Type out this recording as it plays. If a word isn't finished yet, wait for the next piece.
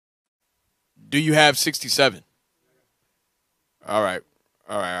Do you have 67? All right.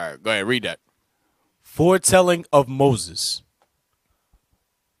 All right. Go ahead. Read that. Foretelling of Moses.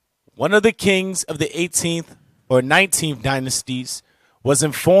 One of the kings of the 18th or 19th dynasties was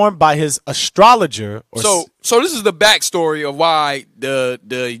informed by his astrologer. So this is the backstory of why the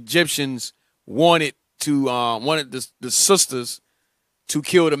Egyptians wanted the sisters to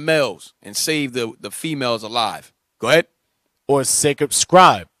kill the males and save the females alive. Go ahead. Or sacred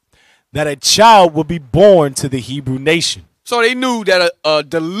scribe, that a child would be born to the Hebrew nation. So they knew that a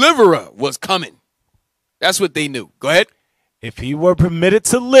deliverer was coming. That's what they knew. Go ahead. If he were permitted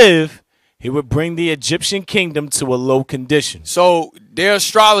to live, he would bring the Egyptian kingdom to a low condition. So their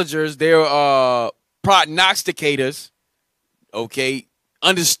astrologers, their prognosticators, okay,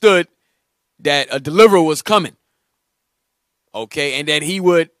 understood that a deliverer was coming. Okay, and that he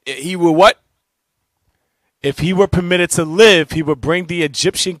would what? If he were permitted to live, he would bring the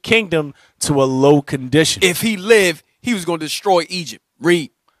Egyptian kingdom to a low condition. If he lived, he was going to destroy Egypt.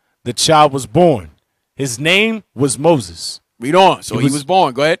 Read. The child was born. His name was Moses. Read on. So he was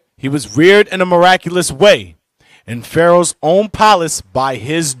born. Go ahead. He was reared in a miraculous way in Pharaoh's own palace by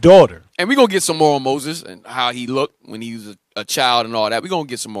his daughter. And we're going to get some more on Moses and how he looked when he was a child and all that. We're going to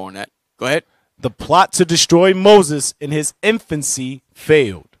get some more on that. Go ahead. The plot to destroy Moses in his infancy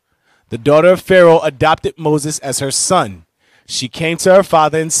failed. The daughter of Pharaoh adopted Moses as her son. She came to her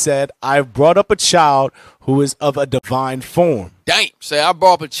father and said, I have brought up a child who is of a divine form. Damn. Say, I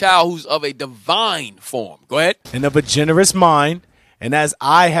brought up a child who's of a divine form. Go ahead. And of a generous mind. And as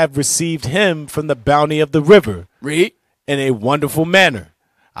I have received him from the bounty of the river. Read. In a wonderful manner.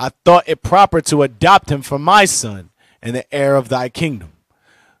 I thought it proper to adopt him for my son and the heir of thy kingdom.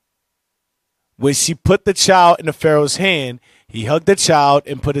 When she put the child in the Pharaoh's hand, he hugged the child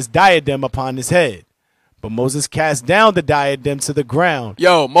and put his diadem upon his head. But Moses cast down the diadem to the ground.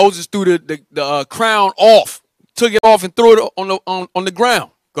 Yo, Moses threw the crown off, took it off and threw it on the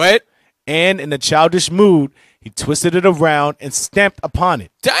ground. Go ahead. And in a childish mood, he twisted it around and stamped upon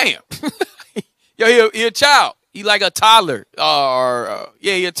it. Damn. Yo, he a child. He like a toddler.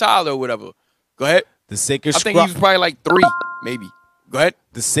 He a toddler or whatever. Go ahead. The sacred I think he was probably like 3, maybe. Go ahead.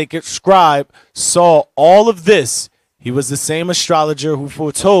 The sacred scribe saw all of this. He was the same astrologer who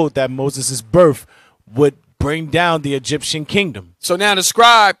foretold that Moses' birth would bring down the Egyptian kingdom. So now the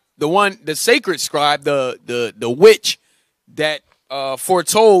scribe, the sacred scribe, the witch that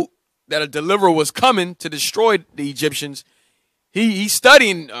foretold that a deliverer was coming to destroy the Egyptians, he's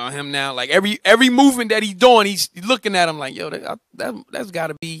studying him now. Like every movement that he's doing, he's looking at him like, yo, that's got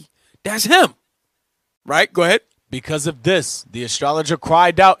to be, that's him. Right? Go ahead. Because of this, the astrologer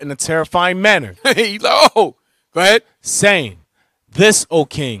cried out in a terrifying manner. He's like, oh, go ahead. Saying, this, O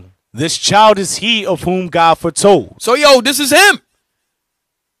king, this child is he of whom God foretold. So, yo, this is him.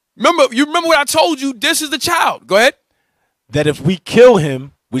 You remember what I told you? This is the child. Go ahead. That if we kill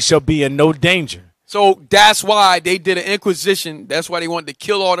him, we shall be in no danger. So that's why they did an inquisition. That's why they wanted to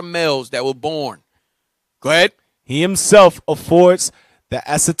kill all the males that were born. Go ahead. He himself affords the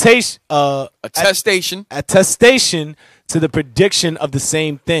attestation to the prediction of the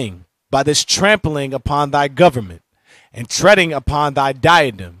same thing by this trampling upon thy government and treading upon thy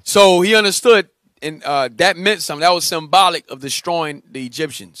diadem. So he understood, and that meant something. That was symbolic of destroying the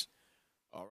Egyptians.